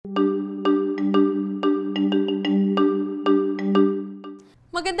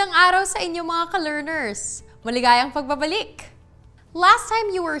Magandang araw sa inyo mga ka-learners! Maligayang pagbabalik! Last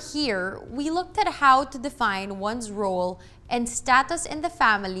time you were here, we looked at how to define one's role and status in the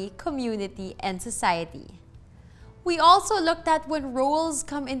family, community, and society. We also looked at when roles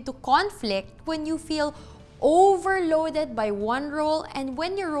come into conflict, when you feel overloaded by one role and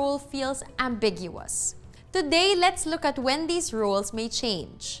when your role feels ambiguous. Today, let's look at when these roles may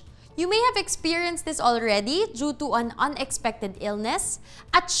change. You may have experienced this already due to an unexpected illness,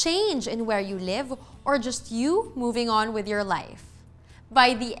 a change in where you live, or just you moving on with your life.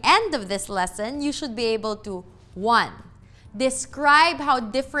 By the end of this lesson, you should be able to 1. Describe how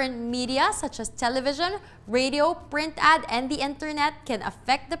different media such as television, radio, print ad, and the internet can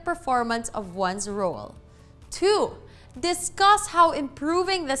affect the performance of one's role. 2. Discuss how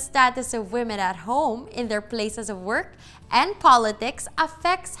improving the status of women at home, in their places of work, and politics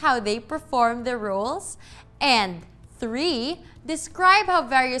affects how they perform their roles. And 3. Describe how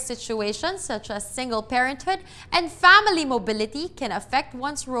various situations such as single parenthood and family mobility can affect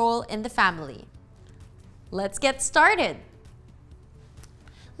one's role in the family. Let's get started.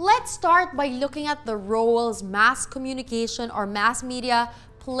 Let's start by looking at the roles mass communication or mass media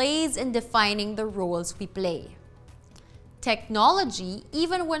plays in defining the roles we play. Technology,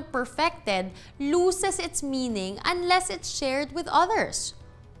 even when perfected, loses its meaning unless it's shared with others.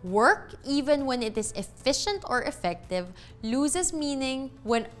 Work, even when it is efficient or effective, loses meaning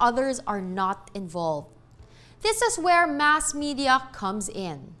when others are not involved. This is where mass media comes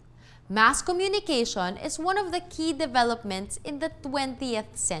in. Mass communication is one of the key developments in the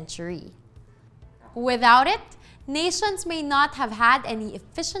 20th century. Without it, nations may not have had any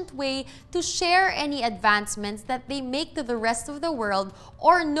efficient way to share any advancements that they make to the rest of the world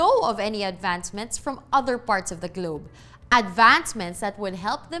or know of any advancements from other parts of the globe. Advancements that would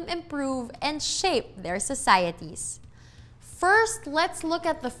help them improve and shape their societies. First, let's look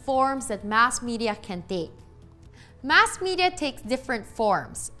at the forms that mass media can take. Mass media takes different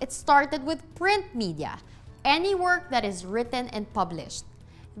forms. It started with print media, any work that is written and published.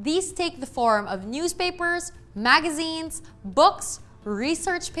 These take the form of newspapers, magazines, books,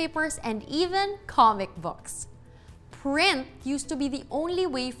 research papers, and even comic books. Print used to be the only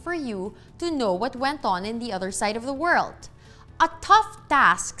way for you to know what went on in the other side of the world. A tough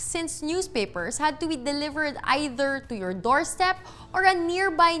task since newspapers had to be delivered either to your doorstep or a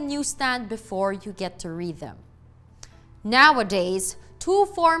nearby newsstand before you get to read them. Nowadays, two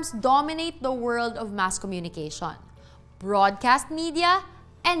forms dominate the world of mass communication: broadcast media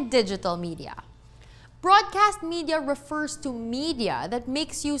and digital media. Broadcast media refers to media that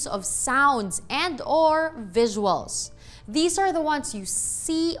makes use of sounds and/or visuals. These are the ones you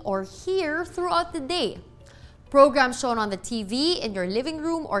see or hear throughout the day. Programs shown on the TV, in your living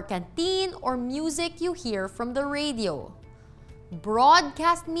room or canteen, or music you hear from the radio.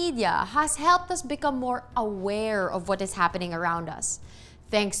 Broadcast media has helped us become more aware of what is happening around us,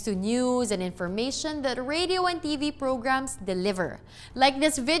 thanks to news and information that radio and TV programs deliver, like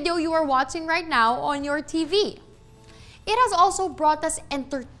this video you are watching right now on your TV. It has also brought us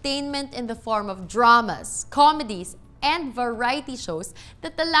entertainment in the form of dramas, comedies, and variety shows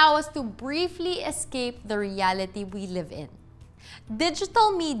that allow us to briefly escape the reality we live in.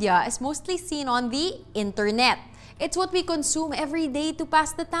 Digital media is mostly seen on the internet. It's what we consume every day to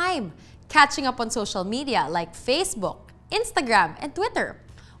pass the time, catching up on social media like Facebook, Instagram, and Twitter,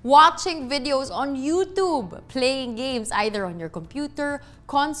 watching videos on YouTube, playing games either on your computer,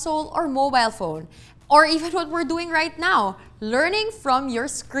 console, or mobile phone, or even what we're doing right now, learning from your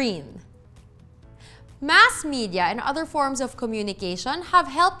screen. Mass media and other forms of communication have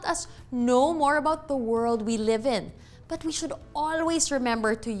helped us know more about the world we live in, but we should always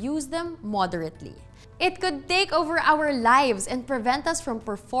remember to use them moderately. It could take over our lives and prevent us from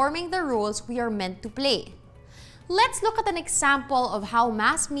performing the roles we are meant to play. Let's look at an example of how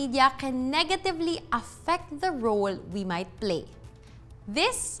mass media can negatively affect the role we might play.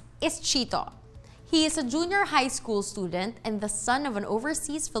 This is Chito. He is a junior high school student and the son of an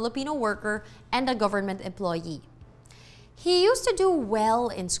overseas Filipino worker and a government employee. He used to do well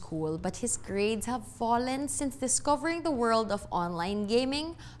in school, but his grades have fallen since discovering the world of online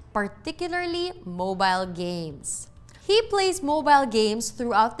gaming, particularly mobile games. He plays mobile games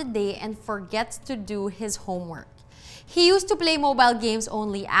throughout the day and forgets to do his homework. He used to play mobile games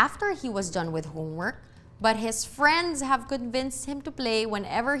only after he was done with homework, but his friends have convinced him to play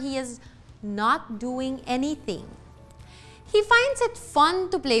whenever he is not doing anything. He finds it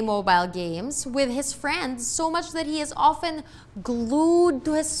fun to play mobile games with his friends so much that he is often glued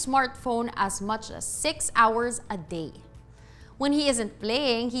to his smartphone as much as 6 hours a day. When he isn't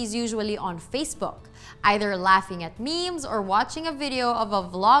playing, he's usually on Facebook, either laughing at memes or watching a video of a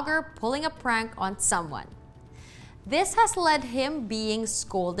vlogger pulling a prank on someone. This has led him being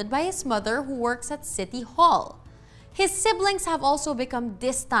scolded by his mother, who works at City Hall. His siblings have also become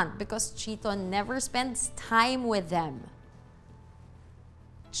distant because Chito never spends time with them.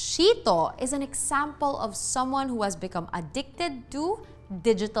 Chito is an example of someone who has become addicted to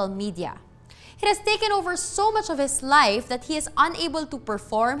digital media. It has taken over so much of his life that he is unable to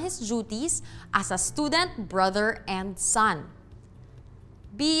perform his duties as a student, brother, and son.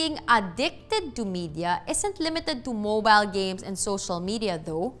 Being addicted to media isn't limited to mobile games and social media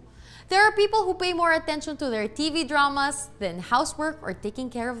though. There are people who pay more attention to their TV dramas than housework or taking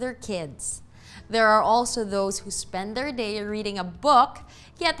care of their kids. There are also those who spend their day reading a book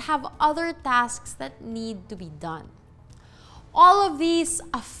yet have other tasks that need to be done. All of these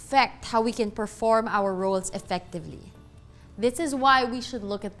affect how we can perform our roles effectively. This is why we should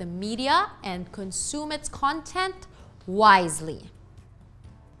look at the media and consume its content wisely.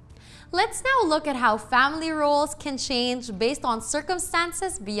 Let's now look at how family roles can change based on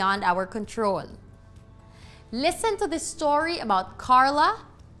circumstances beyond our control. Listen to this story about Carla,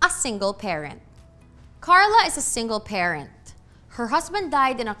 a single parent. Carla is a single parent. Her husband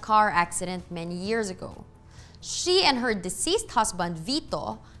died in a car accident many years ago. She and her deceased husband,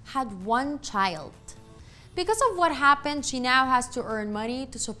 Vito, had one child. Because of what happened, she now has to earn money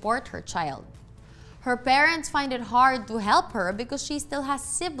to support her child. Her parents find it hard to help her because she still has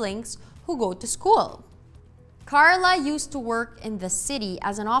siblings who go to school. Carla used to work in the city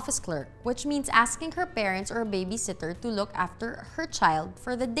as an office clerk, which means asking her parents or a babysitter to look after her child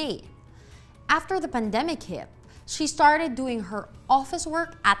for the day. After the pandemic hit, she started doing her office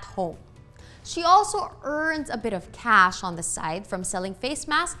work at home. She also earns a bit of cash on the side from selling face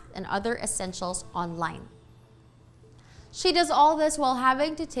masks and other essentials online. She does all this while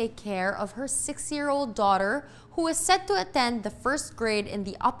having to take care of her 6-year-old daughter, who is set to attend the 1st grade in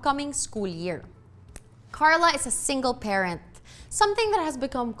the upcoming school year. Carla is a single parent, something that has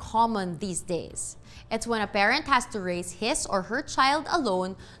become common these days. It's when a parent has to raise his or her child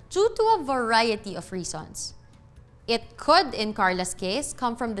alone due to a variety of reasons. It could, in Carla's case,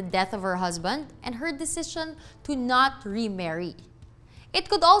 come from the death of her husband and her decision to not remarry. It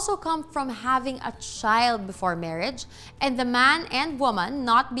could also come from having a child before marriage and the man and woman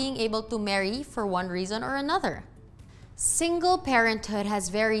not being able to marry for one reason or another. Single parenthood has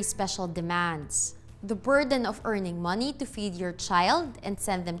very special demands. The burden of earning money to feed your child and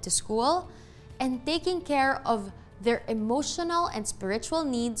send them to school, and taking care of their emotional and spiritual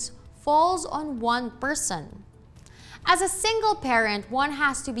needs falls on one person. As a single parent, one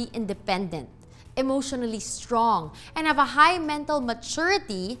has to be independent, emotionally strong, and have a high mental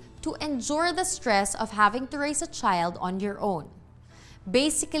maturity to endure the stress of having to raise a child on your own.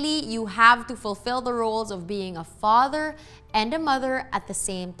 Basically, you have to fulfill the roles of being a father and a mother at the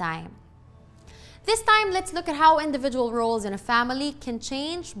same time. This time, let's look at how individual roles in a family can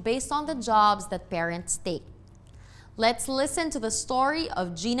change based on the jobs that parents take. Let's listen to the story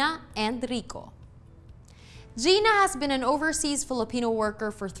of Gina and Rico. Gina has been an overseas Filipino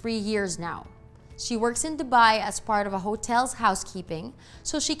worker for 3 years now. She works in Dubai as part of a hotel's housekeeping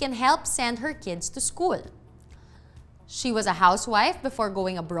so she can help send her kids to school. She was a housewife before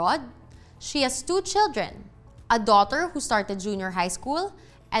going abroad. She has 2 children, a daughter who started junior high school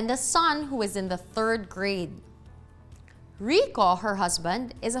and a son who is in the 3rd grade. Rico, her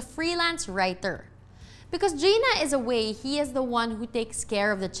husband, is a freelance writer. Because Gina is away, he is the one who takes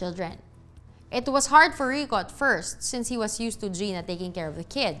care of the children. It was hard for Rico at first since he was used to Gina taking care of the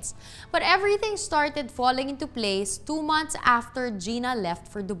kids. But everything started falling into place 2 months after Gina left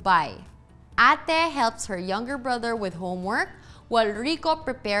for Dubai. Ate helps her younger brother with homework while Rico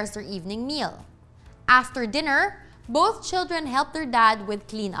prepares their evening meal. After dinner, both children help their dad with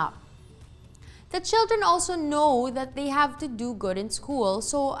cleanup. The children also know that they have to do good in school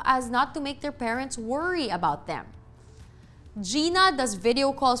so as not to make their parents worry about them. Gina does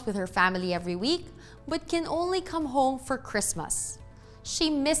video calls with her family every week, but can only come home for Christmas. She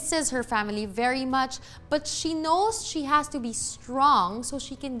misses her family very much, but she knows she has to be strong so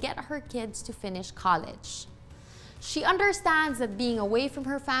she can get her kids to finish college. She understands that being away from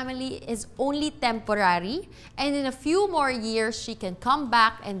her family is only temporary, and in a few more years, she can come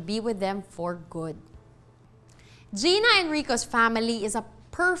back and be with them for good. Gina and Rico's family is a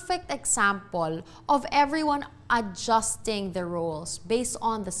perfect example of everyone adjusting their roles based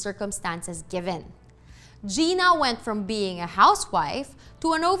on the circumstances given. Gina went from being a housewife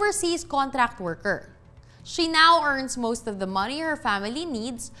to an overseas contract worker. She now earns most of the money her family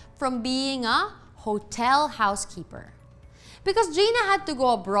needs from being a hotel housekeeper. Because Gina had to go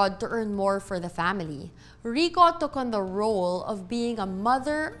abroad to earn more for the family, Rico took on the role of being a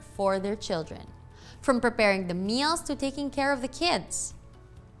mother for their children, from preparing the meals to taking care of the kids.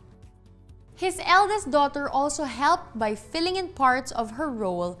 His eldest daughter also helped by filling in parts of her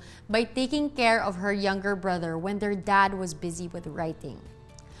role by taking care of her younger brother when their dad was busy with writing.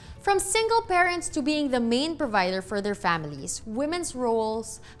 From single parents to being the main provider for their families, women's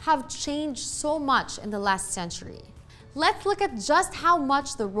roles have changed so much in the last century. Let's look at just how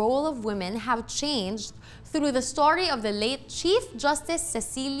much the role of women have changed through the story of the late Chief Justice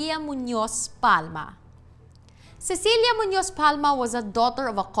Cecilia Muñoz Palma. Cecilia Muñoz Palma was a daughter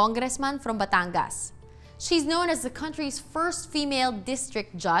of a congressman from Batangas. She's known as the country's first female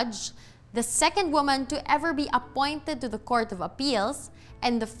district judge, the second woman to ever be appointed to the Court of Appeals,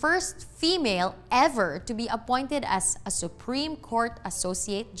 and the first female ever to be appointed as a Supreme Court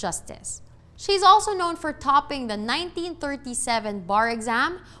Associate Justice. She's also known for topping the 1937 bar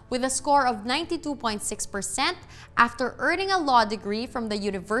exam with a score of 92.6% after earning a law degree from the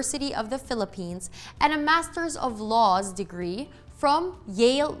University of the Philippines and a Master's of Laws degree from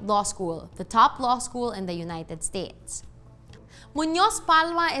Yale Law School, the top law school in the United States. Muñoz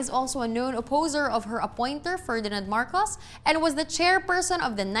Palma is also a known opposer of her appointer, Ferdinand Marcos, and was the chairperson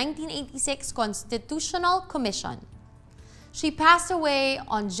of the 1986 Constitutional Commission. She passed away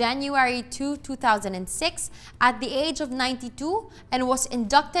on January 2, 2006 at the age of 92 and was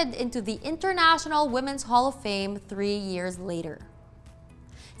inducted into the International Women's Hall of Fame 3 years later.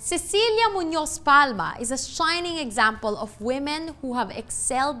 Cecilia Muñoz Palma is a shining example of women who have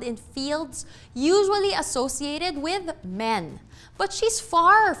excelled in fields usually associated with men, but she's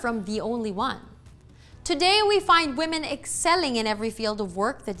far from the only one. Today, we find women excelling in every field of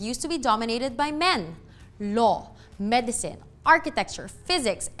work that used to be dominated by men: law, medicine, architecture,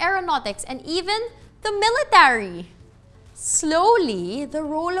 physics, aeronautics, and even the military. Slowly, the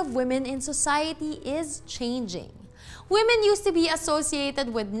role of women in society is changing. Women used to be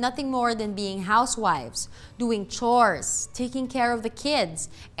associated with nothing more than being housewives, doing chores, taking care of the kids,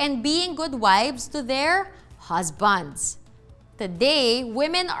 and being good wives to their husbands. Today,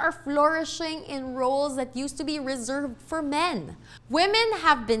 women are flourishing in roles that used to be reserved for men. Women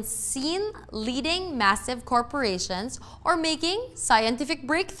have been seen leading massive corporations or making scientific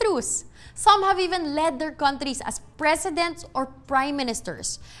breakthroughs. Some have even led their countries as presidents or prime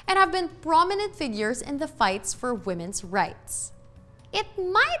ministers and have been prominent figures in the fights for women's rights. It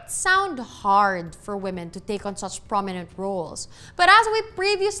might sound hard for women to take on such prominent roles, but as we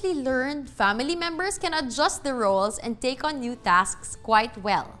previously learned, family members can adjust the roles and take on new tasks quite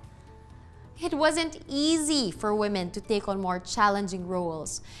well. It wasn't easy for women to take on more challenging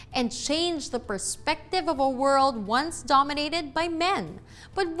roles and change the perspective of a world once dominated by men.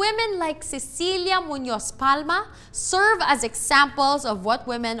 But women like Cecilia Muñoz Palma serve as examples of what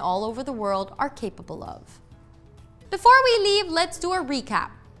women all over the world are capable of. Before we leave, let's do a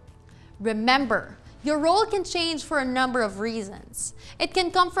recap. Remember, your role can change for a number of reasons. It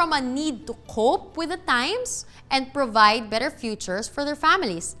can come from a need to cope with the times and provide better futures for their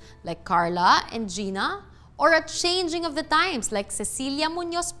families, like Carla and Gina, or a changing of the times, like Cecilia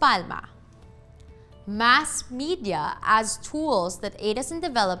Muñoz Palma. Mass media, as tools that aid us in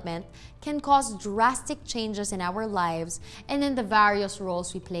development, can cause drastic changes in our lives and in the various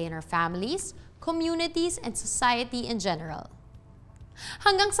roles we play in our families, communities, and society in general.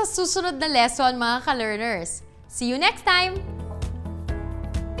 Hanggang sa susunod na lesson, mga ka-learners. See you next time!